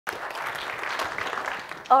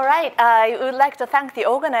All right, I would like to thank the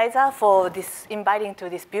organizer for inviting to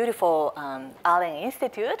this beautiful Allen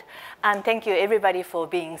Institute, and thank you everybody for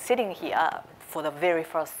sitting here for the very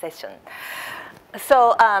first session.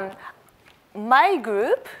 So my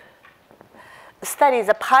group studies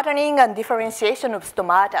the patterning and differentiation of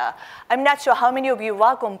stomata. I'm not sure how many of you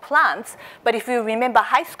work on plants, but if you remember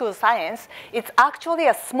high school science, it's actually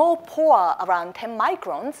a small pore around 10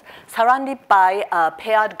 microns surrounded by a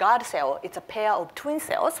paired guard cell. It's a pair of twin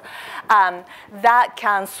cells that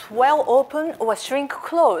can swell open or shrink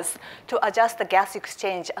close to adjust the gas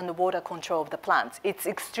exchange and the water control of the plants. It's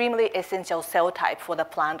extremely essential cell type for the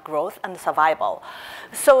plant growth and survival.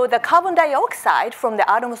 So the carbon dioxide from the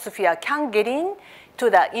atmosphere can get in to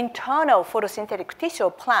the internal photosynthetic tissue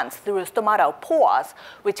of plants through stomatal pores,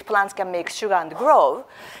 which plants can make sugar and grow.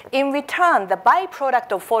 In return, the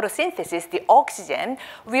byproduct of photosynthesis, the oxygen,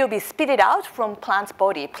 will be spitted out from plants'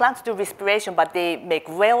 body. Plants do respiration, but they make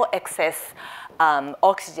well excess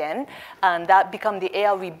oxygen, and that becomes the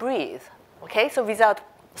air we breathe. Okay, so without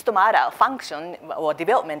stomata function or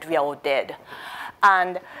development, we are all dead.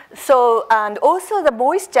 And also the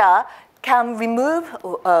moisture can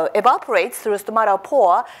evaporates through stomatal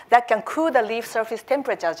pore that can cool the leaf surface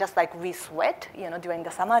temperature, just like we sweat, during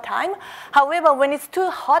the summertime. However, when it's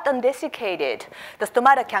too hot and desiccated, the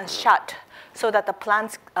stomata can shut so that the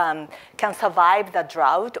plants can survive the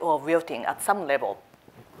drought or wilting at some level.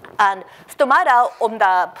 And stomata on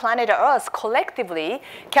the planet Earth collectively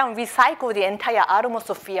can recycle the entire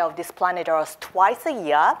atmosphere of this planet Earth twice a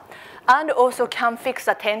year, and also can fix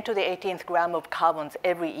a 10 to the 18th gram of carbons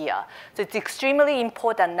every year. So it's extremely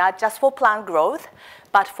important, not just for plant growth,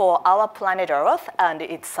 but for our planet Earth and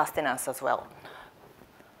its sustenance as well.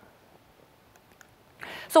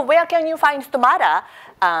 So where can you find stomata?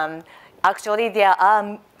 Actually, there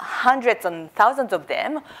are hundreds and thousands of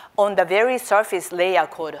them on the very surface layer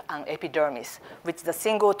called an epidermis, which is a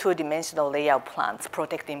single two-dimensional layer of plants,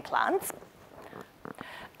 protecting plants.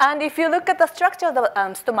 And if you look at the structure of the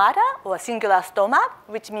stomata, or singular stoma,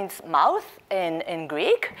 which means mouth in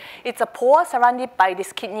Greek, it's a pore surrounded by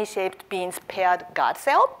this kidney-shaped bean's paired guard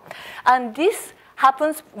cell. And this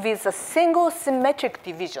happens with a single symmetric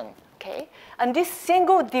division. Okay? And this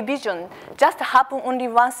single division just happen only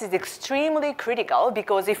once is extremely critical,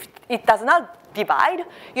 because if it does not divide,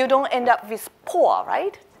 you don't end up with pore,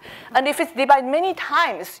 right? And if it's divided many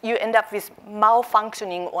times, you end up with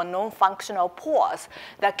malfunctioning or non-functional pores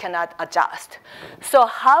that cannot adjust. So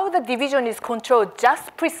how the division is controlled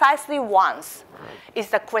just precisely once is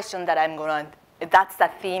the question that that's the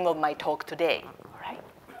theme of my talk today.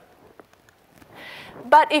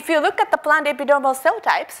 But if you look at the plant epidermal cell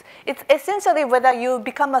types, it's essentially whether you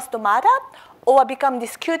become a stomata or become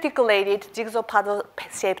this cuticulated jigsaw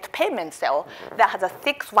puzzle-shaped pavement cell that has a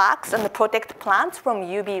thick wax and protect plants from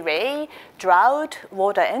UV ray, drought,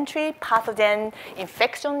 water entry, pathogen,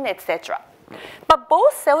 infection, etc. But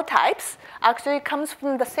both cell types actually comes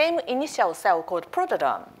from the same initial cell called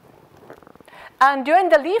protoderm. And during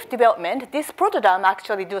the leaf development, this protoderm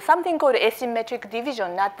actually do something called asymmetric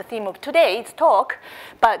division, not the theme of today's talk,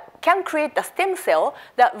 but can create a stem cell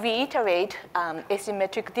that reiterate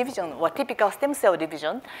asymmetric division or typical stem cell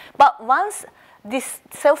division. But once this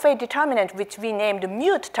cell fate determinant, which we named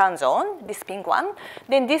mute, turns on, this pink one,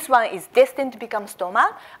 then this one is destined to become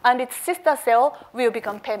stoma, and its sister cell will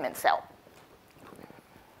become pavement cell.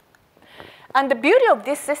 And the beauty of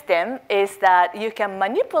this system is that you can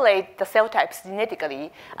manipulate the cell types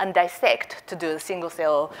genetically and dissect to do single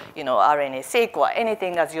cell, RNA-seq or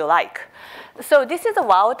anything as you like. So this is a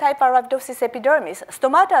wild-type Arabidopsis epidermis.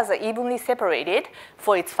 Stomata are evenly separated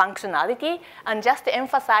for its functionality, and just to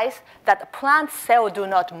emphasize that plant cells do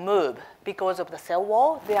not move because of the cell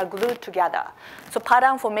wall. They are glued together. So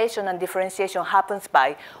pattern formation and differentiation happens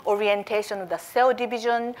by orientation of the cell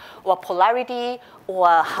division or polarity or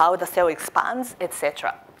how the cell expands,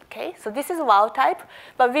 etc. Okay, so this is wild type,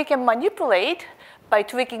 but we can manipulate by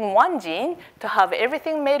tweaking one gene to have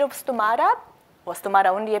everything made of stomata or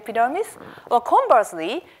stomata-only epidermis. Or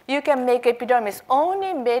conversely, you can make epidermis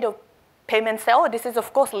only made of pavement cell. This is,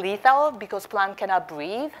 of course, lethal because plant cannot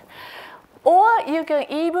breathe. Or you can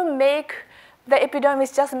even make the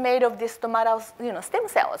epidermis just made of these stomatal stem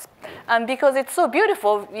cells. And because it's so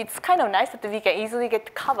beautiful, it's kind of nice that we can easily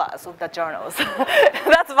get covers of the journals.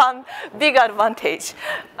 That's one big advantage.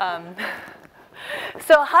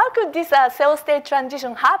 So how could this cell state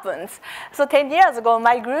transition happen? So 10 years ago,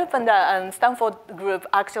 my group and the Stanford group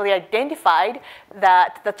actually identified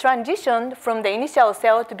that the transition from the initial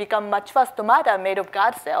cell to become mature stomata made of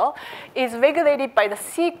guard cell is regulated by the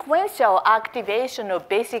sequential activation of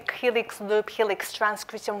basic helix loop helix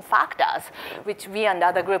transcription factors, which we and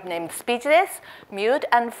other group named speechless, mute,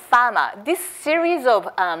 and pharma. This series of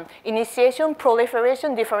initiation,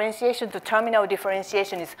 proliferation, differentiation to terminal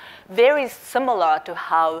differentiation is very similar to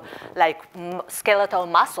how skeletal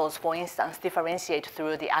muscles, for instance, differentiate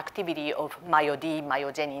through the activity of myo-D,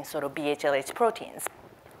 myogenin, sort of BHLH proteins.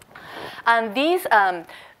 And these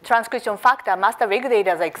transcription factor master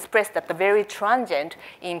regulators are expressed at the very transient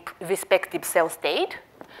in respective cell state.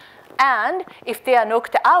 And if they are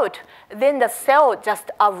knocked out, then the cell just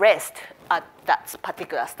arrests at that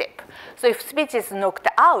particular step. So if speech is knocked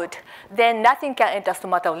out, then nothing can enter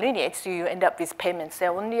stomatal lineage, so you end up with pavement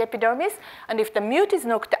cell on the epidermis. And if the mute is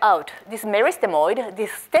knocked out, this meristemoid,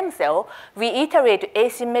 this stem cell, reiterate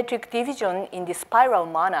asymmetric division in the spiral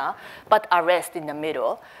manner, but arrest in the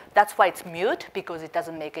middle. That's why it's mute, because it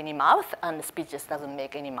doesn't make any mouth, and the speech just doesn't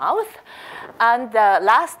make any mouth. And the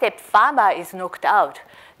last step, pharma, is knocked out.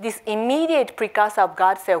 This immediate precursor of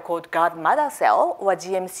guard cell called guard mother cell, or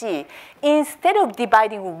GMC, instead of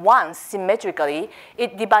dividing once symmetrically,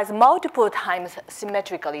 it divides multiple times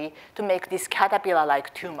symmetrically to make these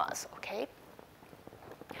caterpillar-like tumors, okay?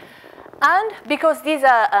 And because these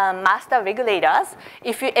are master regulators,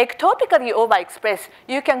 if you ectopically overexpress,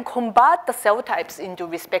 you can convert the cell types into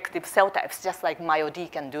respective cell types, just like myo-D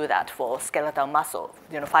can do that for skeletal muscle,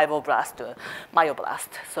 fibroblast to myoblast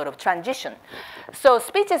sort of transition. So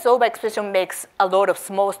speechless overexpression makes a lot of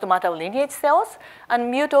small stomatal lineage cells,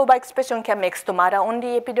 and mute overexpression can make stomata on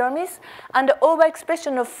the epidermis. And the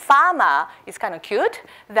overexpression of pharma is kind of cute,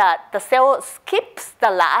 that the cell skips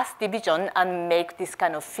the last division and make this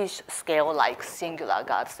kind of fish scale-like singular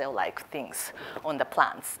guard cell-like things on the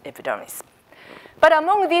plant's epidermis. But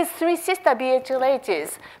among these three sister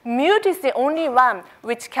BHLHs, mute is the only one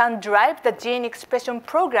which can drive the gene expression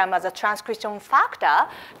program as a transcription factor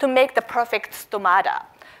to make the perfect stomata.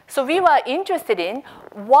 So we were interested in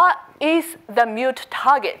what is the mute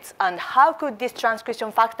targets and how could this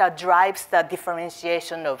transcription factor drives the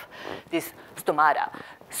differentiation of this stomata.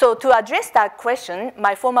 So to address that question,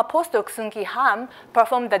 my former postdoc, Seung-Ki Ham,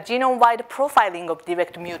 performed the genome-wide profiling of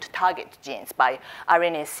direct mute target genes by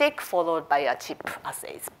RNA-seq followed by a chip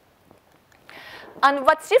assays. And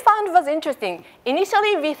what she found was interesting.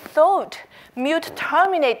 Initially, we thought mute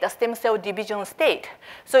terminate the stem cell division state.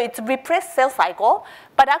 So it's repressed cell cycle,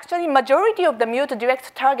 but actually majority of the mute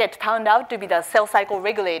direct target turned out to be the cell cycle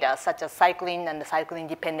regulators, such as cyclin and the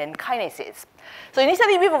cyclin-dependent kinases. So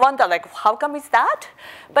initially, we wondered, like, how come it's that?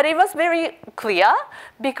 But it was very clear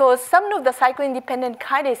because some of the cyclin-dependent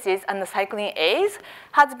kinases and the cyclin A's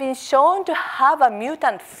has been shown to have a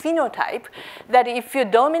mutant phenotype that if you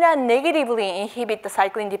dominant negatively inhibit the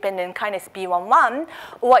cyclin-dependent kinase B11,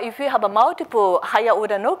 or if you have a multiple higher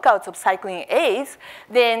order knockouts of cyclin A's,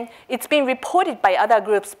 then it's been reported by other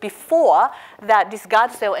groups before that this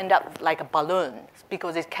guard cell end up like a balloon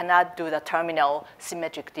because it cannot do the terminal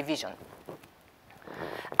symmetric division.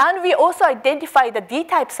 And we also identified the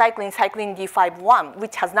D-type cyclin, cyclin D51,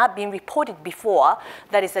 which has not been reported before,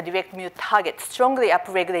 that is a direct mute target, strongly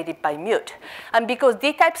upregulated by mute. And because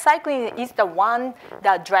D-type cyclin is the one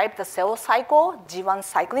that drives the cell cycle, G1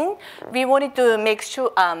 cyclin, we wanted to make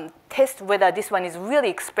sure, test whether this one is really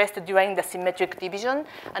expressed during the symmetric division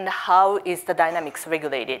and how is the dynamics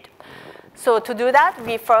regulated. So to do that,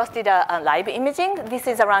 we first did a live imaging. This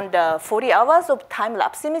is around 40 hours of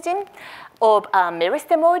time-lapse imaging of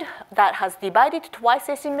meristemoid that has divided twice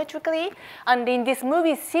asymmetrically. And in this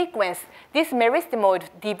movie sequence, this meristemoid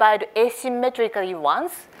divides asymmetrically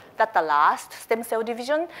once, that's the last stem cell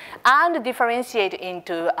division, and differentiate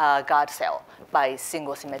into a guard cell by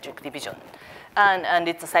single symmetric division. And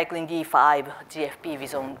it's a cyclin D5 GFP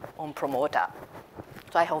with on promoter.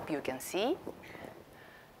 So I hope you can see.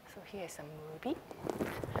 So here's a movie.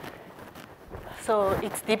 So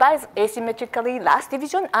it divides asymmetrically last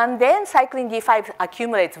division, and then cyclin D5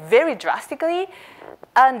 accumulates very drastically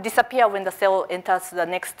and disappears when the cell enters the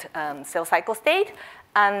next cell cycle state,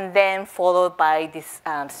 and then followed by this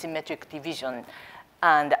symmetric division.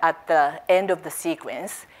 And at the end of the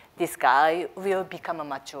sequence, this guy will become a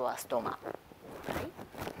mature stoma. Right?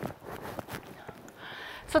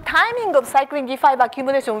 So timing of cyclin D5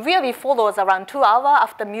 accumulation really follows around 2 hours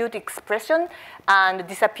after mute expression and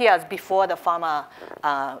disappears before the pharma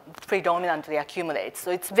predominantly accumulates. So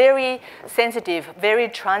it's very sensitive, very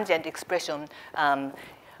transient expression.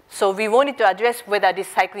 So we wanted to address whether this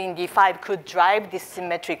cyclin D5 could drive these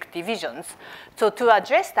symmetric divisions. So to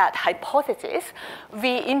address that hypothesis,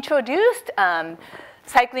 we introduced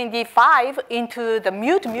cyclin D5 into the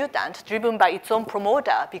mutant driven by its own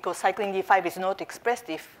promoter, because cyclin D5 is not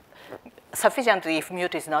expressed sufficiently if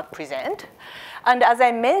mute is not present. And as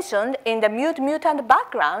I mentioned, in the mutant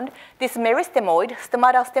background, this meristemoid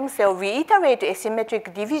stomatal stem cell reiterate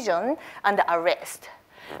asymmetric division and arrest.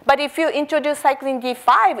 But if you introduce cyclin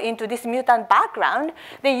D5 into this mutant background,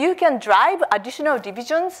 then you can drive additional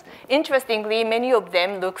divisions. Interestingly, many of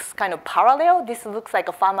them looks kind of parallel. This looks like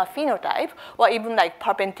a pharma phenotype, or even like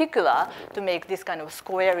perpendicular to make this kind of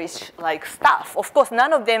squarish like stuff. Of course,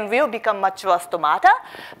 none of them will become mature stomata,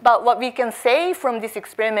 but what we can say from this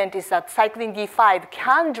experiment is that cyclin D5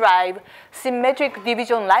 can drive symmetric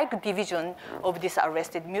division-like division of this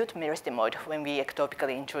arrested mute meristemoid when we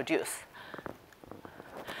ectopically introduce.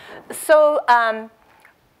 So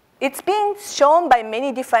it's been shown by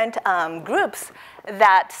many different groups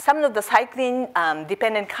that some of the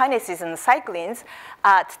cyclin-dependent kinases and cyclins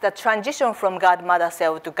at the transition from godmother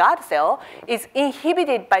cell to god cell is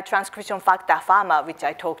inhibited by transcription factor pharma, which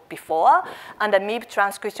I talked before, and a MIB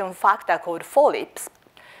transcription factor called FOLIPs.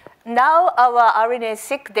 Now our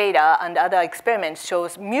RNA-seq data and other experiments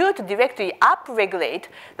shows mute directly upregulate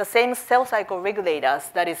the same cell cycle regulators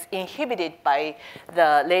that is inhibited by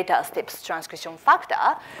the later steps transcription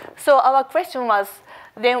factor. So our question was,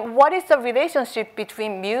 then what is the relationship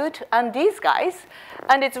between mute and these guys?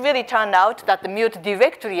 And it's really turned out that the mute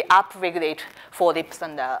directly upregulate FOLIPs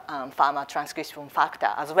and the pharma transcription factor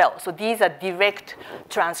as well. So these are direct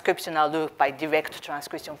transcriptional loop by direct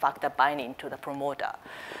transcription factor binding to the promoter.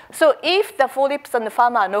 So if the FOLIPs and the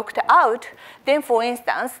pharma are knocked out, then for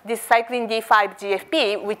instance, this cyclin D5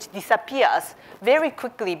 GFP, which disappears very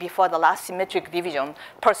quickly before the last symmetric division,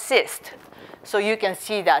 persists. So you can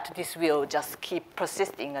see that this will just keep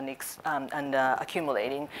persisting and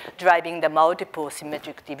accumulating, driving the multiple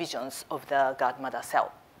symmetric divisions of the godmother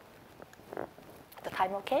cell. The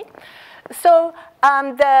time okay? So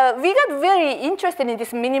we got very interested in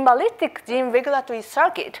this minimalistic gene regulatory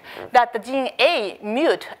circuit that the gene A,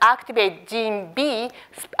 mute, activate gene B,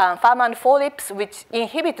 pharma and FOLIPs, which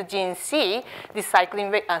inhibit gene C, this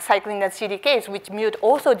cyclin and CDKs, which mute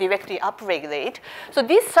also directly upregulate. So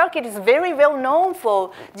this circuit is very well known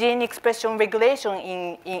for gene expression regulation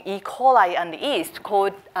in E. coli and yeast,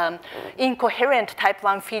 called incoherent type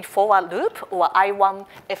 1 feed-forward loop, or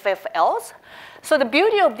I1FFLs. So the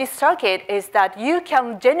beauty of this circuit is that you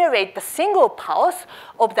can generate the single pulse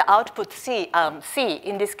of the output C,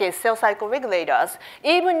 in this case cell cycle regulators,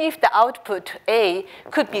 even if the output A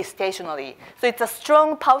could be stationary. So it's a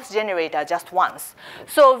strong pulse generator just once.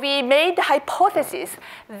 So we made the hypothesis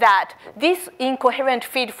that this incoherent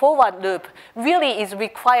feed-forward loop really is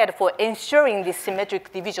required for ensuring this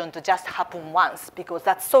symmetric division to just happen once, because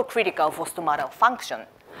that's so critical for stomatal function.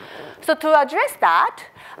 So to address that,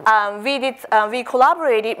 we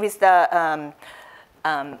collaborated with the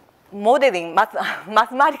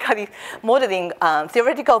mathematically modeling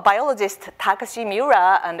theoretical biologist Takashi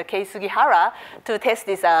Miura and Kei Sugihara to test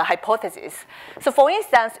this hypothesis. So for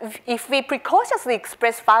instance, if we precautiously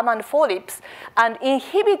express pharma and FOLIPs and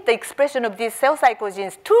inhibit the expression of these cell cycle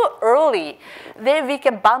genes too early, then we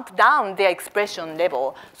can bump down their expression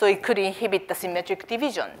level, so it could inhibit the symmetric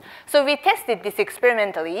division. So we tested this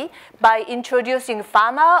experimentally by introducing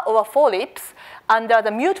pharma or FOLIPs under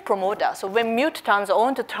the mute promoter. So when mute turns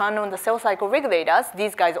on to turn on the cell cycle regulators,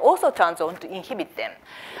 these guys also turns on to inhibit them.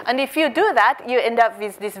 And if you do that, you end up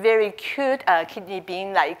with this very cute kidney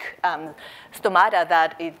bean-like stomata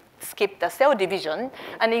that it skipped the cell division.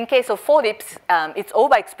 And in case of FOLIPs, its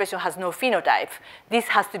overexpression has no phenotype. This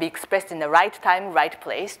has to be expressed in the right time, right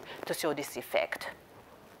place to show this effect.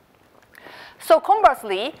 So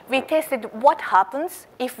conversely, we tested what happens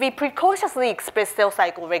if we precautiously express cell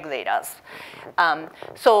cycle regulators.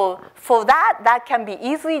 So for that can be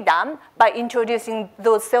easily done by introducing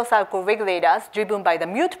those cell cycle regulators driven by the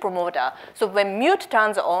mute promoter. So when mute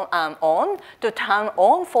turns on to turn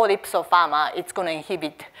on FOLIPs or pharma, it's going to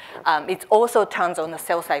inhibit, it also turns on the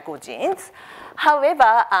cell cycle genes.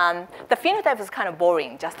 However, the phenotype is kind of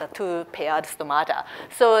boring, just a two-paired stomata.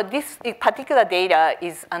 So this particular data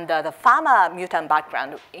is under the pharma mutant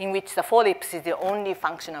background, in which the FOLIPs is the only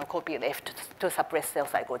functional copy left to suppress cell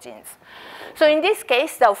cycle genes. So in this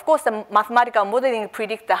case, of course, the mathematical modeling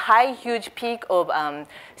predicts the high, huge peak of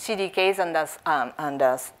CDKs and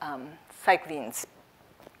the cyclins.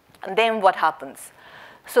 And then what happens?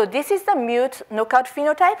 So this is the mute knockout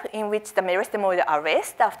phenotype in which the meristematic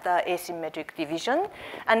arrest after asymmetric division.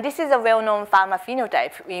 And this is a well-known pharma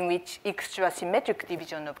phenotype in which extrasymmetric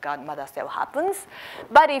division of gut mother cell happens.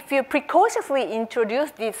 But if you precautiously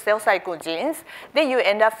introduce these cell cycle genes, then you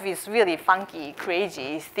end up with really funky,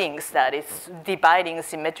 crazy things that is dividing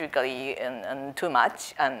symmetrically and too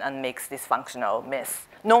much and makes this functional mess,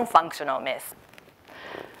 non-functional mess.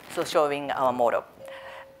 So showing our model.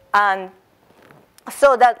 And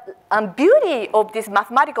so the beauty of this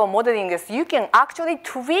mathematical modeling is you can actually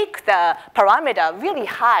tweak the parameter really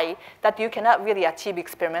high that you cannot really achieve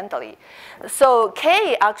experimentally. So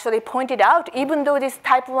Kay actually pointed out, even though this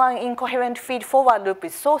type 1 incoherent feed-forward loop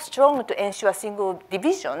is so strong to ensure single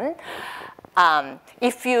division,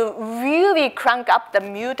 if you really crank up the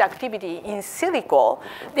mute activity in silico,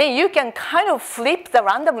 then you can kind of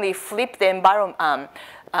randomly flip the environment,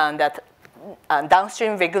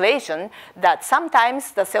 downstream regulation that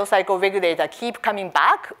sometimes the cell cycle regulator keep coming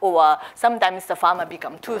back or sometimes the pharma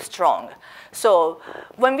become too strong. So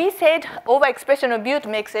when we said overexpression of mute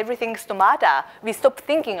makes everything stomata, we stopped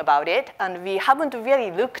thinking about it and we haven't really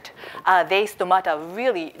looked at the stomata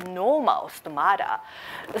really normal stomata.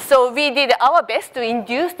 So we did our best to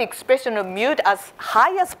induce the expression of mute as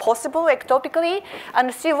high as possible ectopically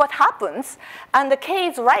and see what happens. And the K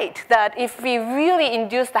is right that if we really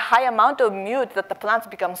induce the high amount of mute that the plants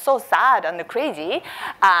become so sad and crazy,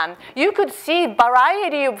 you could see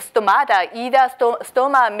variety of stomata, either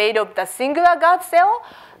stoma made of the singular gut cell,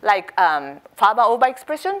 like pharma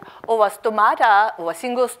overexpression, or stomata or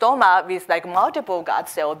single stoma with like multiple gut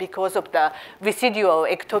cell because of the residual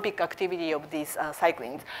ectopic activity of these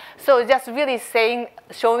cyclins. So just really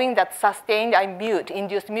showing that sustained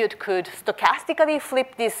induced mute could stochastically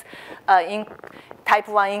flip this type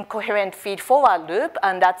 1 incoherent feed-forward loop,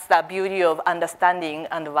 and that's the beauty of understanding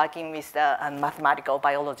and working with the mathematical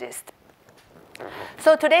biologist.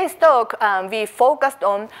 So today's talk, we focused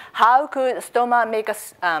on how could stoma make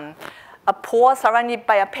a pore surrounded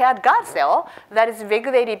by a paired gut cell that is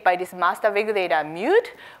regulated by this master regulator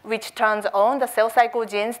mute, which turns on the cell cycle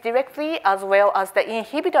genes directly, as well as the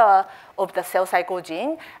inhibitor of the cell cycle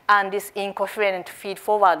gene. And this incoherent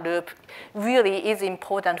feed-forward loop really is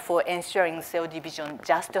important for ensuring cell division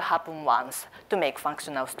just to happen once to make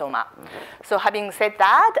functional stoma. So having said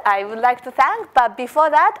that, I would like to thank, but before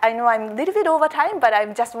that, I know I'm a little bit over time, but I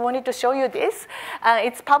just wanted to show you this.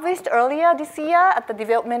 It's published earlier this year at the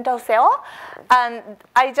Developmental Cell, and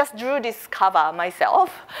I just drew this cover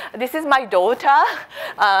myself. This is my daughter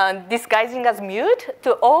disguising as mute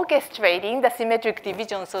to orchestrating the symmetric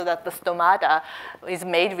division so that the stomata is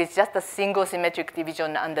made with just a single symmetric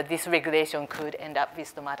division, and the dysregulation could end up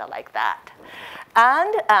with stomata like that.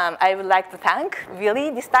 And I would like to thank, really,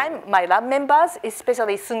 this time, my lab members,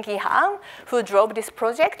 especially Seung-Ki Han, who drove this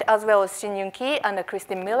project, as well as Shin-Yoon Ki and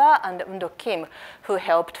Kristen Miller and Undo Kim, who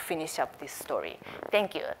helped finish up this story.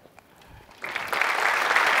 Thank you.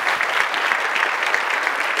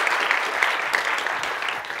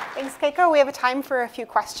 Thanks, Keiko. We have a time for a few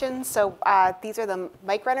questions. So these are the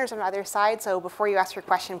mic runners on either side. So before you ask your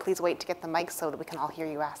question, please wait to get the mic so that we can all hear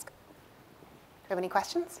you ask. Do you have any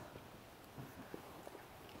questions?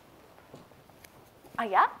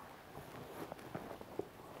 Yeah?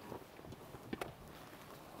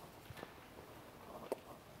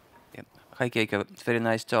 Hi, Keiko. Very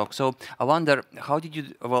nice talk. So I wonder, how did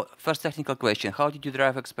you, well, first technical question, how did you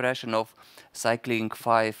derive expression of cycling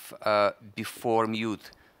 5 before mute?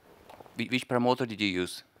 Which promoter did you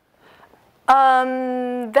use?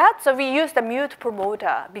 We used the mute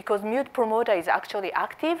promoter because mute promoter is actually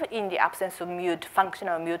active in the absence of mute,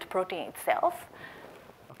 functional mute protein itself.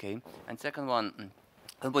 Okay, and second one,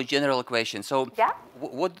 about general question. So yeah?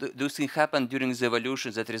 What do you think happened during the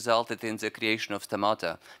evolution that resulted in the creation of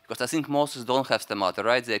stomata? Because I think mosses don't have stomata,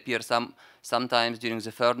 right? They appear sometimes during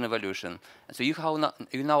the Fern evolution. And so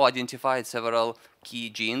you now identified several key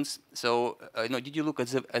genes. So did you look at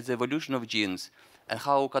the evolution of genes? And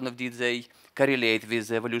how kind of did they correlate with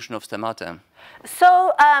the evolution of stomata?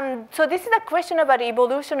 So, so this is a question about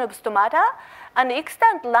evolution of stomata. And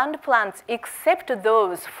extant land plants, except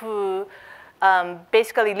those who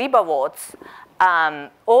basically liverworts,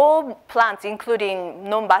 all plants, including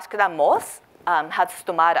non-vascular moss, had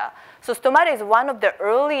stomata. So stomata is one of the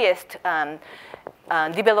earliest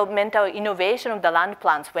developmental innovation of the land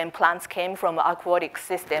plants when plants came from aquatic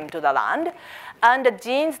system to the land. And the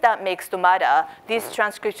genes that make stomata, these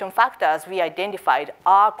transcription factors we identified,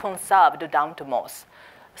 are conserved down to moss.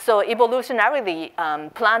 So evolutionarily,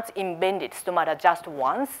 plants invented stomata just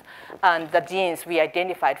once, and the genes we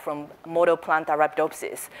identified from model plant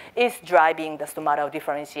Arabidopsis is driving the stomatal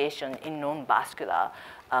differentiation in non-vascular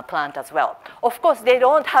plant as well. Of course, they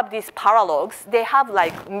don't have these paralogs. They have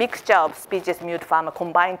like mixture of species mute pharma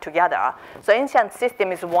combined together. So ancient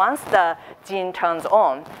system is once the gene turns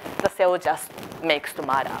on, the cell just makes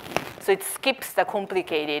stomata. So it skips the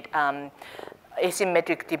complicated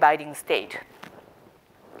asymmetric dividing state.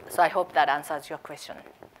 So I hope that answers your question.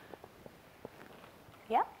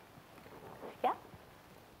 Yeah? Yeah?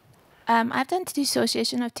 I've done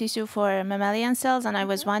dissociation of tissue for mammalian cells, and I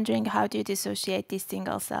was wondering, how do you dissociate these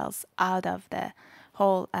single cells out of the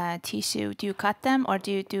whole tissue? Do you cut them, or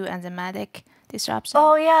do you do enzymatic disruption?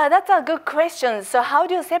 Oh, yeah, that's a good question. So how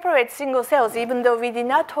do you separate single cells, even though we did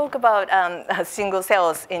not talk about single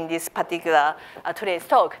cells in this particular today's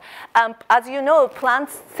talk? As you know, plant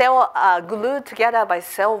cells are glued together by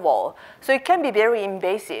cell wall, so it can be very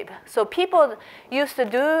invasive. So people used to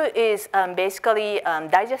do is basically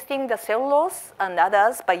digesting the cellulose and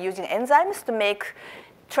others by using enzymes to make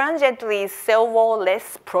transiently cell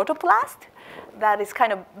wall-less protoplast. That is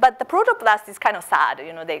kind of, but the protoplast is kind of sad.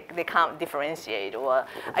 You know, they can't differentiate, or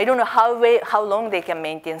I don't know how long they can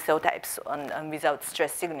maintain cell types without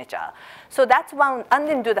stress signature. So that's one, and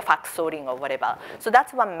then do the FACS sorting or whatever. So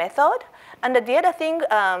that's one method. And the other thing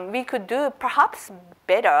we could do perhaps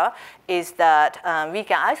better is that we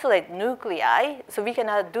can isolate nuclei. So we can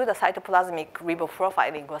do the cytoplasmic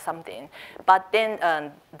riboprofiling or something, but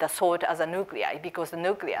then the sort as a nuclei, because the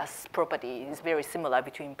nucleus property is very similar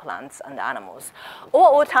between plants and animals. Or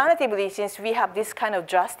alternatively, since we have this kind of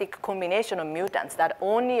drastic combination of mutants that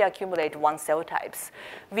only accumulate one cell types,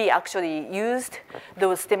 we actually used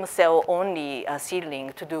those stem cell only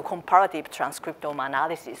seedling to do comparative transcriptome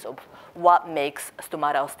analysis of what makes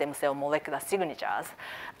stomatal stem cell molecular signatures.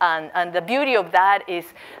 And the beauty of that is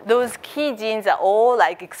those key genes are all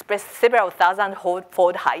like expressed several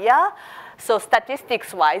thousand-fold higher. So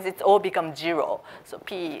statistics-wise, it's all become 0. So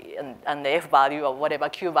P and the F value or whatever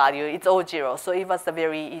Q value, it's all 0. So it was a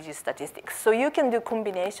very easy statistics. So you can do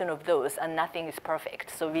combination of those, and nothing is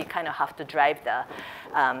perfect. So we kind of have to drive the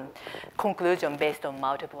conclusion based on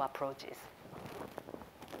multiple approaches.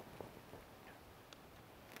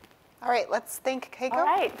 All right, let's thank Keiko. All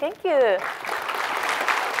right, thank you.